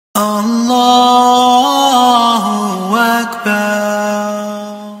Allahu Akbar.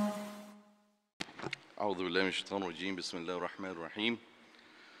 أعوذ بالله من الشيطان الرجيم بسم الله الرحمن الرحيم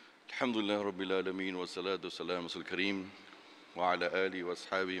الحمد لله رب العالمين والصلاة والسلام على رسول الكريم وعلى آله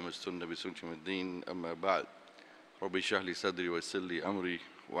وأصحابه من استنى بسنة الدين أما بعد رب اشرح لي صدري ويسر لي أمري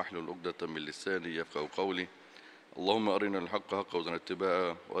واحلل عقدة من لساني يفقهوا قولي اللهم أرنا الحق حقا وارزقنا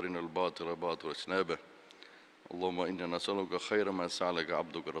اتباعه وأرنا الباطل باطلا واجتنابه اللهم إنا نسألك خير ما سألك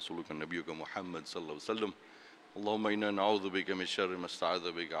عبدك رسولك نبيك محمد صلى الله عليه وسلم اللهم إنا نعوذ بك من شر ما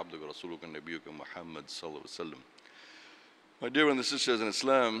استعاذ بك عبدك رسولك نبيك محمد صلى الله عليه وسلم. My dear brothers and sisters in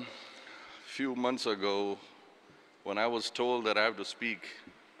Islam, a few months ago when I was told that I have to speak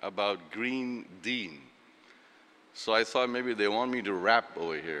about green Deen, so I thought maybe they want me to rap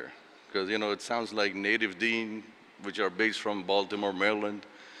over here because it sounds like native Deen, which are based from Baltimore, Maryland,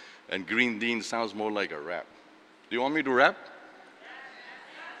 and green Deen sounds more like a rap. Do you want me to rap?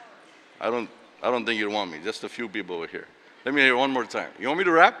 I don't think you want me, just a few people over here. Let me hear it one more time. You want me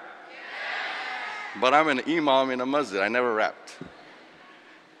to rap? Yes. But I'm an Imam in a masjid, I never rapped.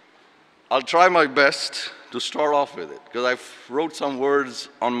 I'll try my best to start off with it, because I wrote some words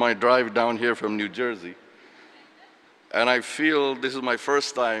on my drive down here from New Jersey, and I feel this is my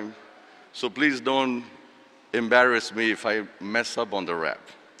first time, so please don't embarrass me if I mess up on the rap.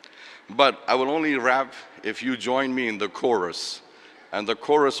 But I will only rap if you join me in the chorus. And the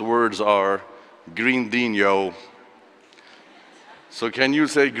chorus words are, Green Deen yo. So can you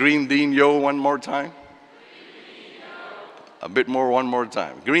say Green Deen yo one more time? A bit more one more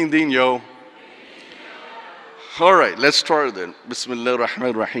time. Green Deen yo. All right, let's start then. Bismillah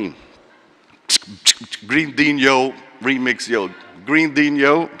ar-Rahman ar-Rahim. Green Deen yo, remix yo. Green Deen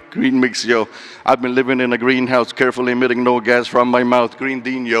yo, green mix yo. I've been living in a greenhouse, carefully emitting no gas from my mouth. Green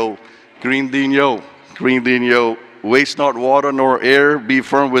Deen yo, green Deen yo, green Deen yo. Waste not water nor air, be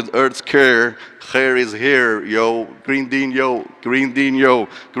firm with earth's care. Khair is here, yo. Green Deen yo, green Deen yo,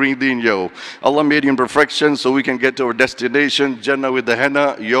 green Deen yo. Allah made you in perfection so we can get to our destination. Jannah with the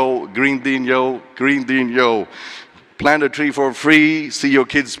henna, yo. Green Deen yo, green Deen yo. Plant a tree for free, see your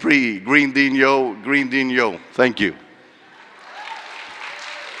kids free. Green Deen yo, green Deen yo. Thank you.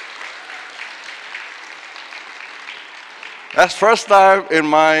 That's first time in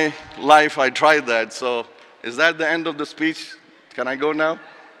my life I tried that, so is that the end of the speech? Can I go now?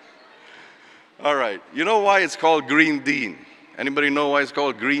 All right. You know why it's called Green Deen? Anybody know why it's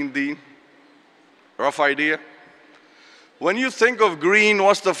called Green Deen? Rough idea? When you think of green,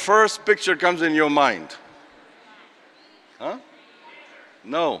 what's the first picture comes in your mind? Huh?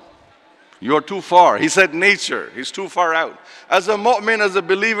 No. You're too far. He said nature. He's too far out. As a mu'min, as a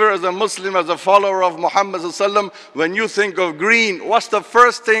believer, as a Muslim, as a follower of Muhammad sallallahu alaihi wasallam, when you think of green, what's the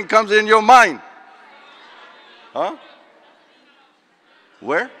first thing comes in your mind? Huh?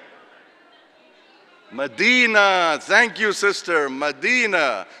 Where? Medina. Thank you, sister.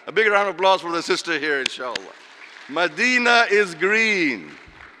 Medina. A big round of applause for the sister here, inshallah. Medina is green,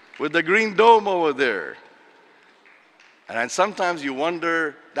 with the green dome over there. And sometimes you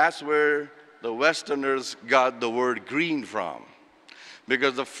wonder, that's where the Westerners got the word green from.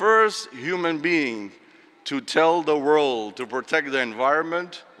 Because the first human being to tell the world to protect the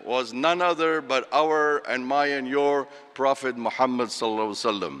environment was none other but our and my and your Prophet Muhammad sallallahu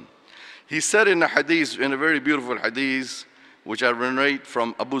alaihi wasallam. He said in a hadith, in a very beautiful hadith, which I narrate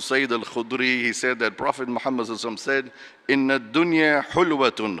from Abu Sa'id al-Khudri, he said that Prophet Muhammad sallallahu alaihi wasallam said, "Inna dunya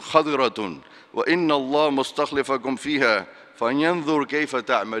hulwatun khadiratun wa inna Allah mustakhlifakum fiha فَيَنْظُرْ كَيْفَ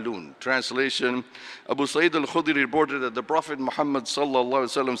تَعْمَلُونَ." Translation, Abu Sa'id al-Khudri reported that the Prophet Muhammad sallallahu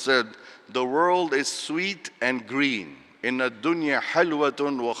alaihi wasallam said, "The world is sweet and green. Inna dunya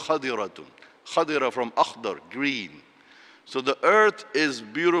halwatun wa khadiratun." Khadira from akhdar, green. So the earth is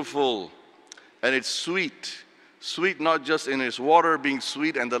beautiful and it's sweet. Sweet not just in its water being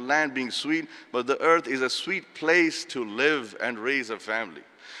sweet and the land being sweet, but the earth is a sweet place to live and raise a family.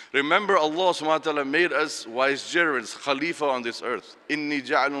 Remember, Allah subhanahu wa ta'ala made us vicegerents, khalifa on this earth. Inni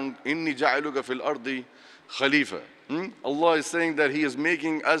ja'aluka fil ardi khalifa. Allah is saying that He is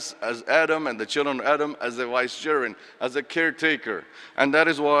making us as Adam and the children of Adam as a vicegerent, as a caretaker. And that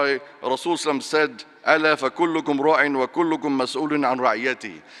is why Rasul said, "Ala fa kullukum ra'in wa kullukum mas'ulun an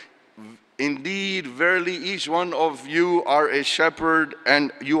ra'iyati." Indeed, verily, each one of you are a shepherd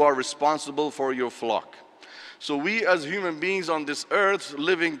and you are responsible for your flock. So we as human beings on this earth,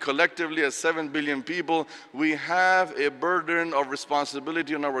 living collectively as 7 billion people, we have a burden of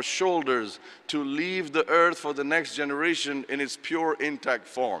responsibility on our shoulders to leave the earth for the next generation in its pure intact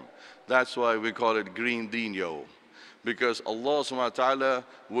form. That's why we call it Green Deen yo. Because Allah subhanahu wa ta'ala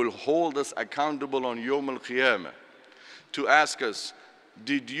will hold us accountable on Yawm al-Qiyamah to ask us,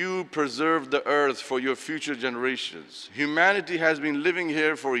 did you preserve the earth for your future generations? Humanity has been living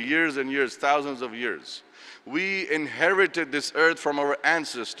here for years and years, thousands of years. We inherited this earth from our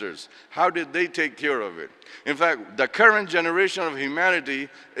ancestors. How did they take care of it? In fact, the current generation of humanity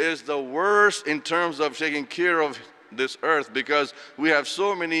is the worst in terms of taking care of this earth, because we have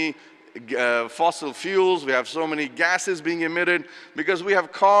so many fossil fuels, we have so many gases being emitted, because we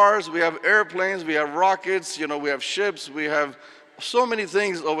have cars, we have airplanes, we have rockets, we have ships, we have so many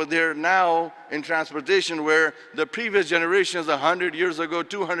things over there now in transportation, where the previous generations 100 years ago,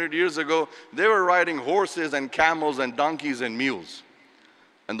 200 years ago, they were riding horses and camels and donkeys and mules.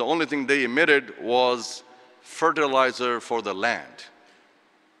 And the only thing they emitted was fertilizer for the land.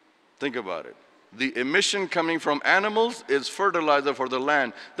 Think about it. The emission coming from animals is fertilizer for the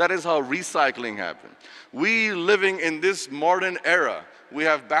land. That is how recycling happened. We living in this modern era, we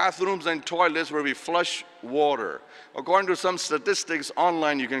have bathrooms and toilets where we flush water. According to some statistics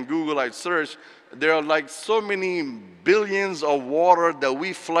online, you can Google, I search, there are like so many billions of water that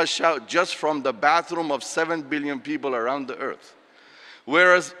we flush out just from the bathroom of 7 billion people around the earth.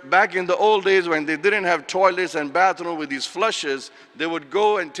 Whereas back in the old days, when they didn't have toilets and bathroom with these flushes, they would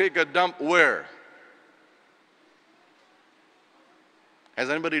go and take a dump where? Has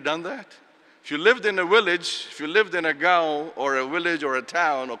anybody done that? If you lived in a village, if you lived in a gaon or a village or a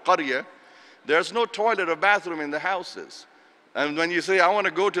town or qarya, there's no toilet or bathroom in the houses. And when you say, I want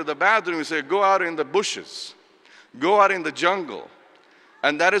to go to the bathroom, you say, go out in the bushes, go out in the jungle.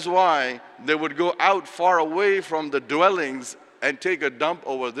 And that is why they would go out far away from the dwellings and take a dump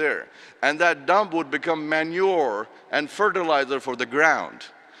over there. And that dump would become manure and fertilizer for the ground.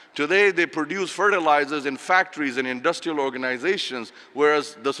 Today, they produce fertilizers in factories and industrial organizations,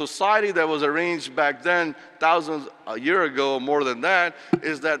 whereas the society that was arranged back then, thousands a year ago, more than that,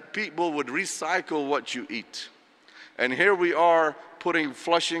 is that people would recycle what you eat. And here we are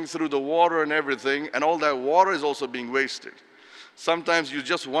flushing through the water and everything, and all that water is also being wasted. Sometimes you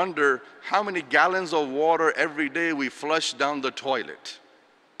just wonder how many gallons of water every day we flush down the toilet.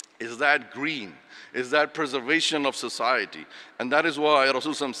 Is that green? Is that preservation of society? And that is why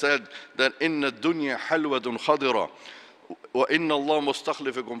Rasulullah said that inna dunya halwatun khadira wa inna Allah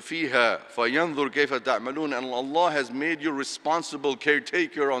mustakhlifukum fiha fayanzur kayfa ta'malun. And Allah has made you responsible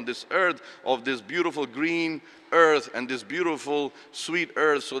caretaker on this earth, of this beautiful green earth and this beautiful sweet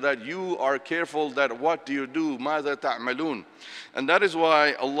earth, so that you are careful that what do you do, ماذا تعملون. And that is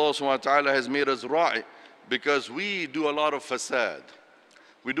why Allah subhanahu wa ta'ala has made us ra'i, because we do a lot of fasad.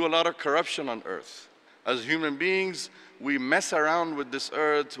 We do a lot of corruption on earth. As human beings, we mess around with this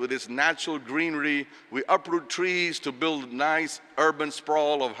earth, with its natural greenery. We uproot trees to build nice urban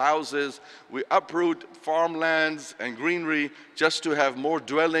sprawl of houses. We uproot farmlands and greenery just to have more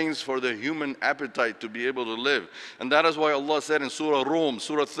dwellings for the human appetite to be able to live. And that is why Allah said in Surah Rum,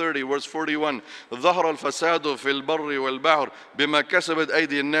 Surah 30, verse 41, ظَهَرَ الْفَسَادُ فِي الْبَرِّ وَالْبَحْرِ بِمَا كَسَبَتْ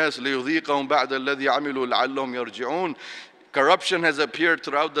أَيْدِي النَّاسِ لِيُذِيقَهُمْ بَعْدَ الَّذِي عَمِلُوا لَعَلَّهُمْ يَرْجِعُونَ. Corruption has appeared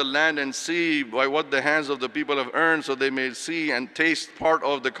throughout the land and sea by what the hands of the people have earned, so they may see and taste part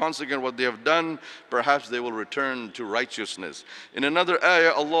of the consequence what they have done. Perhaps they will return to righteousness. In another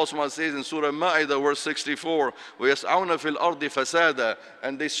ayah, Allah subhanahu wa ta'ala says in Surah Ma'idah, verse 64, وَيَسْعَوْنَ فِي الْأَرْضِ فَسَادًا.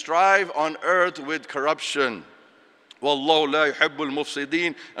 And they strive on earth with corruption. وَاللَّهُ لَا يُحِبُّ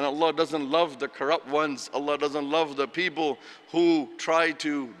الْمُفْسِدِينَ. And Allah doesn't love the corrupt ones. Allah doesn't love the people who try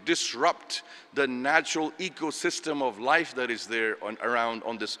to disrupt the natural ecosystem of life that is there around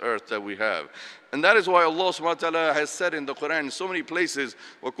on this earth that we have. And that is why Allah subhanahu wa ta'ala has said in the Quran in so many places,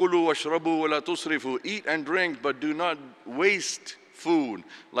 وَكُلُوا وَاشْرَبُوا وَلَا تُسْرِفُوا. Eat and drink, but do not waste food.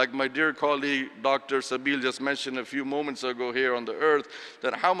 Like my dear colleague, Dr. Sabil just mentioned a few moments ago here on the earth,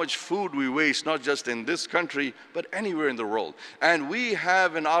 that how much food we waste, not just in this country, but anywhere in the world. And we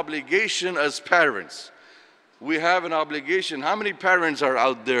have an obligation as parents. We have an obligation. How many parents are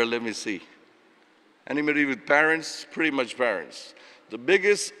out there? Let me see. Anybody with parents? Pretty much parents. The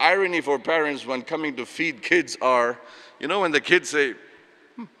biggest irony for parents when coming to feed kids are, when the kids say,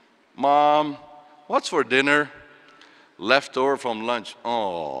 Mom, what's for dinner? Leftover from lunch.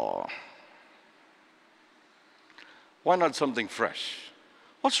 Oh. Why not something fresh?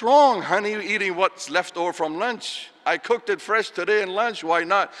 What's wrong, honey, eating what's left over from lunch? I cooked it fresh today in lunch. Why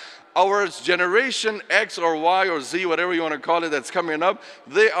not? our generation X or Y or Z, whatever you want to call it, that's coming up,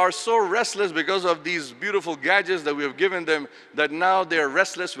 they are so restless because of these beautiful gadgets that we have given them that now they're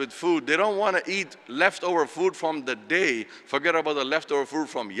restless with food. They don't want to eat leftover food from the day. Forget about the leftover food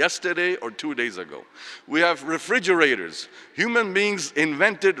from yesterday or 2 days ago. We have refrigerators. Human beings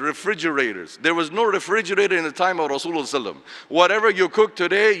invented refrigerators. There was no refrigerator in the time of Rasulullah. Whatever you cook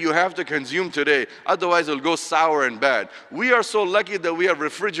today, you have to consume today. Otherwise, it'll go sour and bad. We are so lucky that we have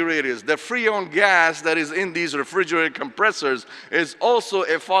refrigerators. The freon gas that is in these refrigerator compressors is also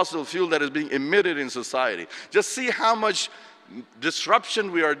a fossil fuel that is being emitted in society. Just see how much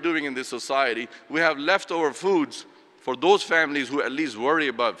disruption we are doing in this society. We have leftover foods. For those families who at least worry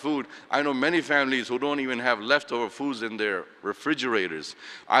about food, I know many families who don't even have leftover foods in their refrigerators.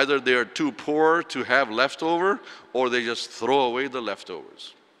 Either they are too poor to have leftover, or they just throw away the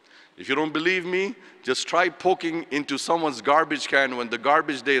leftovers. If you don't believe me, just try poking into someone's garbage can when the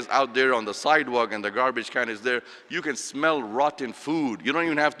garbage day is out there on the sidewalk and the garbage can is there. You can smell rotten food. You don't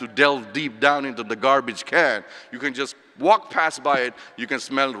even have to delve deep down into the garbage can. You can just walk past by it. You can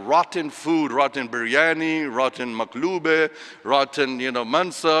smell rotten food, rotten biryani, rotten maklube, rotten,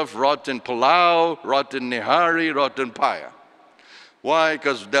 mansaf, rotten pulao, rotten nihari, rotten paya. Why?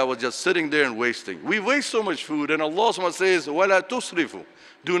 Because that was just sitting there and wasting. We waste so much food, and Allah says, وَلَا تُسْرِفُوا.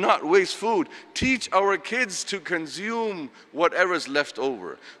 Do not waste food. Teach our kids to consume whatever is left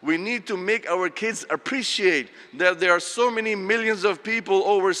over. We need to make our kids appreciate that there are so many millions of people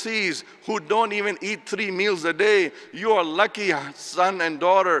overseas who don't even eat 3 meals a day. You are lucky, son and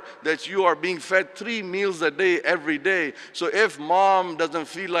daughter, that you are being fed 3 meals a day every day. So if mom doesn't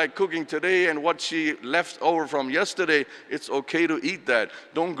feel like cooking today and what she left over from yesterday, it's okay to eat that.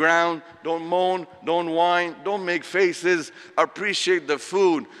 Don't groan, don't moan, don't whine, don't make faces. Appreciate the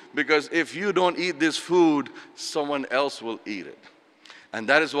food. Because if you don't eat this food, someone else will eat it. And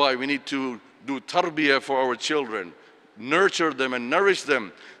that is why we need to do tarbiyah for our children. Nurture them and nourish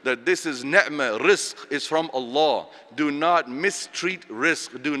them. That this is ni'mah, rizq is from Allah. Do not mistreat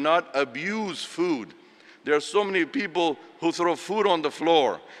rizq. Do not abuse food. There are so many people who throw food on the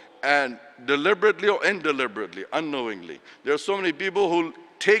floor, and deliberately or indeliberately, unknowingly. There are so many people who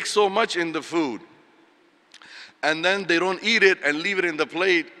take so much in the food, and then they don't eat it and leave it in the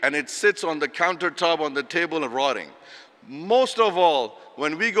plate, and it sits on the countertop on the table and rotting. Most of all,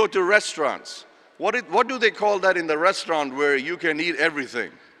 when we go to restaurants, what do they call that in the restaurant where you can eat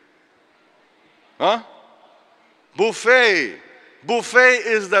everything? Huh? Buffet. Buffet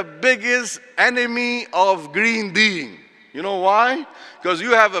is the biggest enemy of green Deen. You know why? Because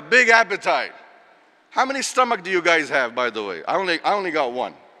you have a big appetite. How many stomach do you guys have, by the way? I only got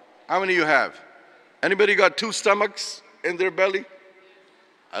one. How many you have? Anybody got 2 stomachs in their belly?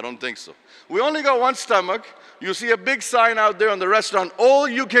 I don't think so. We only got 1 stomach. You see a big sign out there on the restaurant, all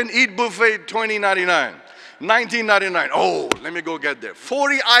you can eat buffet, $20.99, $19.99. Oh, let me go get there.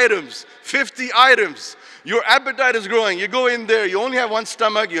 40 items, 50 items. Your appetite is growing. You go in there, you only have 1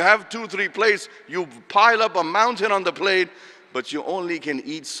 stomach, you have 2, 3 plates, you pile up a mountain on the plate, but you only can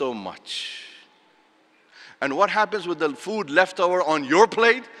eat so much. And what happens with the food left over on your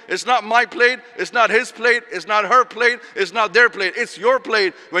plate? It's not my plate, it's not his plate, it's not her plate, it's not their plate, it's your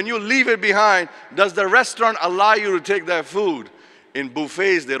plate. When you leave it behind, does the restaurant allow you to take that food? In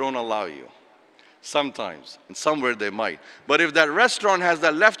buffets, they don't allow you. Sometimes, and somewhere they might. But if that restaurant has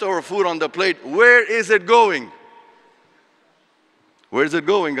that leftover food on the plate, where is it going? Where is it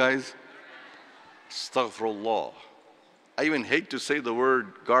going, guys? Astaghfirullah. I even hate to say the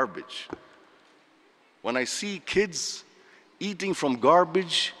word garbage. When I see kids eating from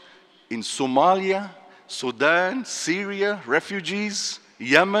garbage in Somalia, Sudan, Syria, refugees,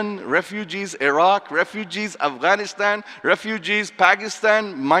 Yemen, refugees, Iraq, refugees, Afghanistan, refugees,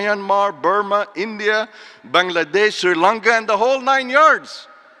 Pakistan, Myanmar, Burma, India, Bangladesh, Sri Lanka, and the whole 9 yards.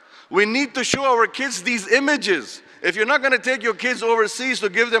 We need to show our kids these images. If you're not going to take your kids overseas to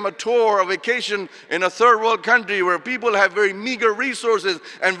give them a tour, a vacation in a third world country where people have very meager resources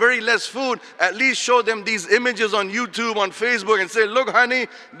and very less food, at least show them these images on YouTube, on Facebook, and say, look, honey,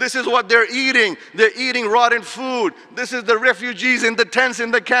 this is what they're eating. They're eating rotten food. This is the refugees in the tents, in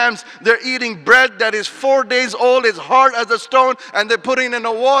the camps. They're eating bread that is 4 days old, is hard as a stone, and they're putting it in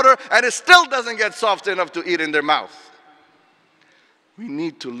the water, and it still doesn't get soft enough to eat in their mouth. We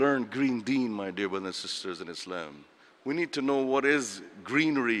need to learn green Deen, my dear brothers and sisters in Islam. We need to know what is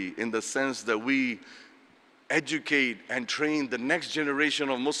greenery in the sense that we educate and train the next generation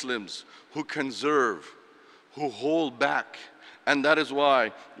of Muslims who conserve, who hold back. And that is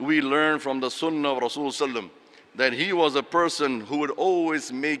why we learn from the Sunnah of Rasulullah that he was a person who would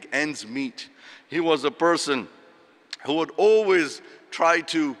always make ends meet. He was a person who would always try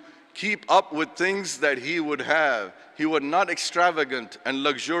to keep up with things that he would have. He was not extravagant and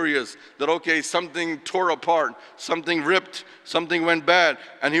luxurious that, okay, something tore apart, something ripped, something went bad,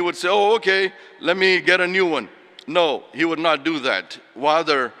 and he would say, oh, okay, let me get a new one. No, he would not do that.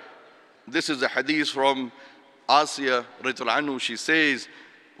 Rather, this is a hadith from Asiya, anhu. She says,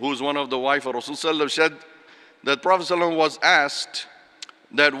 who's one of the wife of Rasulullah, said that Prophet ﷺ was asked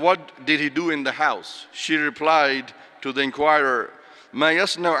that what did he do in the house? She replied to the inquirer, ما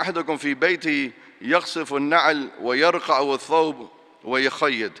يصنع أحدكم في بيته يخصف النعل ويرقع الثوب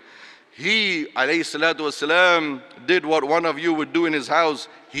ويخيط. He, alayhi salatu wasalam, did what one of you would do in his house.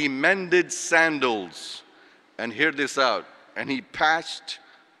 He mended sandals. And hear this out. And he patched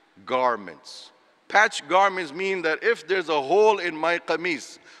garments. Patched garments mean that if there's a hole in my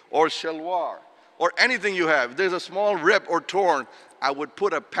qamis or shalwar or anything you have, there's a small rip or torn, I would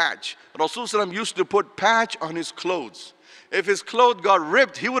put a patch. Rasulullah used to put patch on his clothes. If his clothes got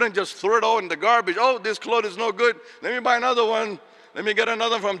ripped, he wouldn't just throw it all in the garbage. Oh, this clothes is no good. Let me buy another one. Let me get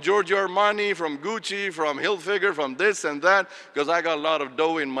another from Giorgio Armani, from Gucci, from Hilfiger, from this and that, because I got a lot of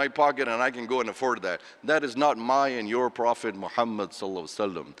dough in my pocket and I can go and afford that. That is not my and your Prophet Muhammad sallallahu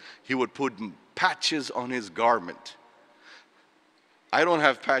alaihi wasallam. He would put patches on his garment. I don't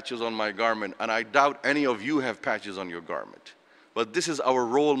have patches on my garment, and I doubt any of you have patches on your garment. But this is our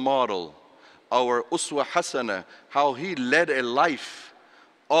role model, our uswa hasana, how he led a life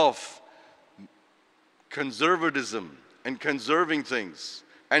of conservatism and conserving things.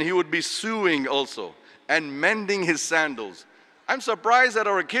 And he would be sewing also and mending his sandals. I'm surprised at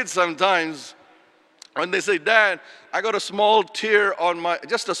our kids sometimes when they say, Dad, I got a small tear on my,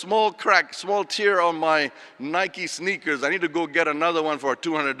 just a small crack, small tear on my Nike sneakers. I need to go get another one for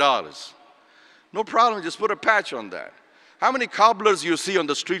 $200. No problem, just put a patch on that. How many cobblers you see on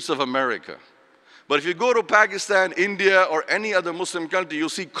the streets of America? But if you go to Pakistan, India, or any other Muslim country, you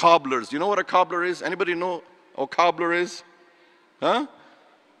see cobblers. You know what a cobbler is? Anybody know what a cobbler is? Huh?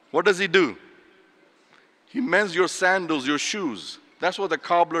 What does he do? He mends your sandals, your shoes. That's what the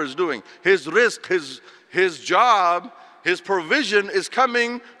cobbler is doing. His risk, his job, his provision is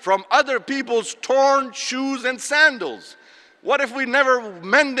coming from other people's torn shoes and sandals. What if we never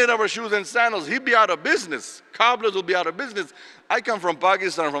mended our shoes and sandals? He'd be out of business. Cobblers will be out of business. I come from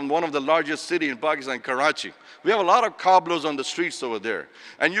Pakistan, from one of the largest cities in Pakistan, Karachi. We have a lot of cobblers on the streets over there.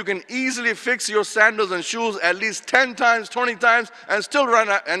 And you can easily fix your sandals and shoes at least 10 times, 20 times, and still run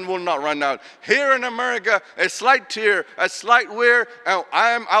out, and will not run out. Here in America, a slight tear, a slight wear, and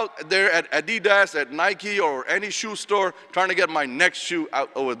I am out there at Adidas, at Nike, or any shoe store, trying to get my next shoe out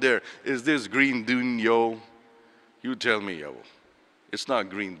over there. Is this green Deen, yo? You tell me, yo. It's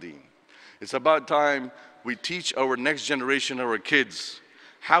not green Deen. It's about time we teach our next generation, our kids,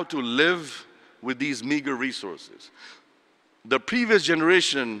 how to live with these meager resources. The previous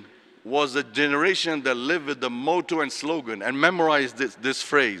generation was a generation that lived with the motto and slogan and memorized this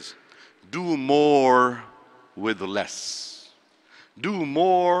phrase: do more with less. Do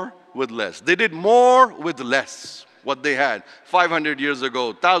more with less. They did more with less. What they had 500 years ago,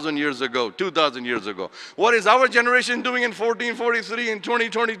 1,000 years ago, 2,000 years ago. What is our generation doing in 1443 in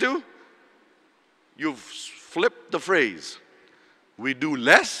 2022? You've flipped the phrase. We do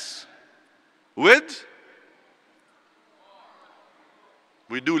less with,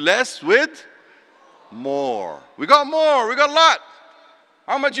 we do less with more. We got more, we got a lot.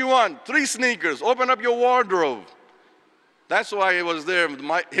 How much you want? 3 sneakers, open up your wardrobe. That's why it was there.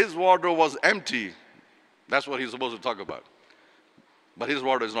 His wardrobe was empty. That's what he's supposed to talk about. But his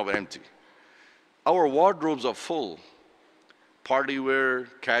wardrobe is not empty. Our wardrobes are full. Party wear,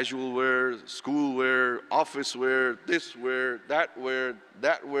 casual wear, school wear, office wear, this wear, that wear,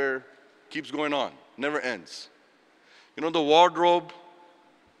 that wear. Keeps going on, never ends. You know the wardrobe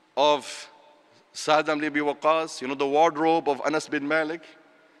of Sa'd ibn Abi Waqqas? You know the wardrobe of Anas bin Malik?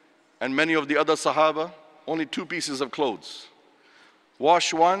 And many of the other Sahaba? Only 2 pieces of clothes.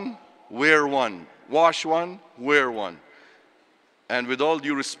 Wash one, wear one. Wash one, wear one. And with all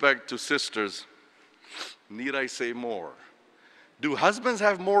due respect to sisters, need I say more? Do husbands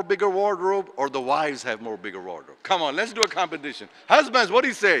have more bigger wardrobe, or the wives have more bigger wardrobe? Come on, let's do a competition. Husbands, what do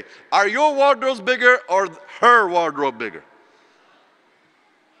you say? Are your wardrobes bigger or her wardrobe bigger?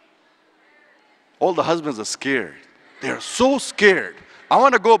 All the husbands are scared. They're so scared. I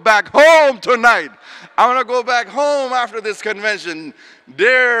want to go back home tonight. I want to go back home after this convention.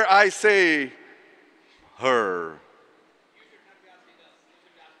 Dare I say, her.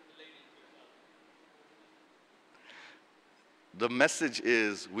 The message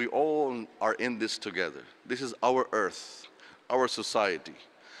is we all are in this together. This is our earth, our society.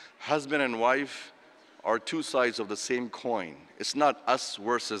 Husband and wife are two sides of the same coin. It's not us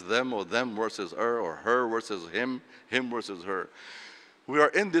versus them, or them versus her, or her versus him, him versus her. We are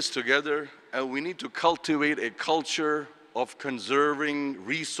in this together, and we need to cultivate a culture of conserving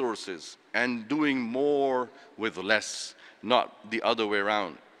resources and doing more with less, not the other way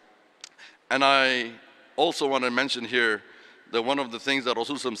around. And I also want to mention here that one of the things that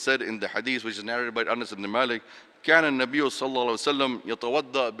Rasulullah said in the hadith, which is narrated by Anas ibn Malik, كان النبي صلى الله عليه وسلم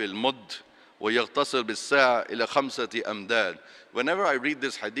يتوضأ بالمد ويغتسل بالساعة إلى خمسة أمداد. Whenever I read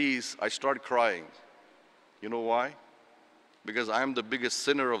this hadith, I start crying. You know why? Because I am the biggest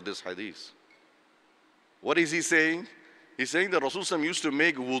sinner of this hadith. What is he saying? He's saying that Rasulullah used to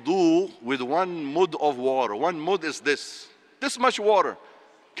make wudu with one mud of water. One mud is this much water.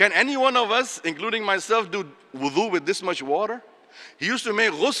 Can any one of us, including myself, do wudu with this much water? He used to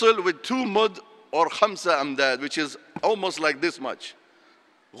make ghusl with 2 mud or khamsa amdad, which is almost like this much.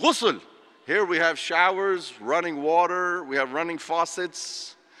 Ghusl. Here we have showers, running water, we have running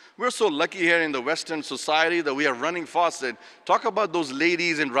faucets. We're so lucky here in the Western society that we have running faucet. Talk about those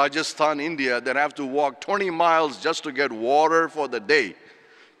ladies in Rajasthan, India that have to walk 20 miles just to get water for the day.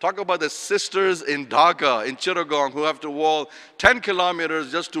 Talk about the sisters in Dhaka, in Chittagong, who have to walk 10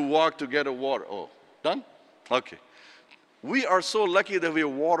 kilometers just to walk to get a water. Oh, done? Okay. We are so lucky that we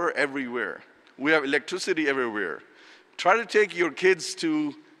have water everywhere. We have electricity everywhere. Try to take your kids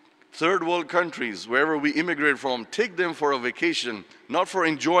to third world countries, wherever we immigrate from. Take them for a vacation, not for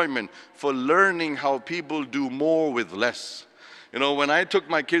enjoyment, for learning how people do more with less. You know, when I took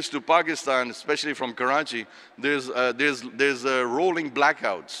my kids to Pakistan, especially from Karachi, there's rolling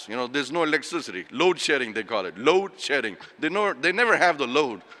blackouts. You know, there's no electricity. Load shedding, they call it. Load shedding. They never have the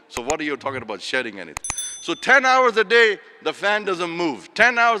load. So what are you talking about shedding anything? So 10 hours a day, the fan doesn't move.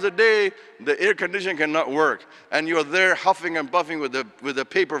 10 hours a day, the air conditioning cannot work. And you're there huffing and puffing with a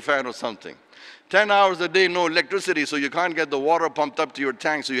paper fan or something. 10 hours a day, no electricity, so you can't get the water pumped up to your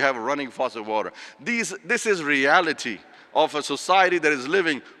tank, so you have running faucet water. This is reality of a society that is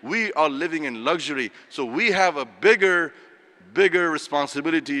living. We are living in luxury, so we have a bigger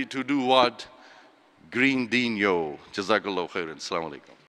responsibility to do what? Green Deen yo. Jazakallah khairan. Assalamu alaikum.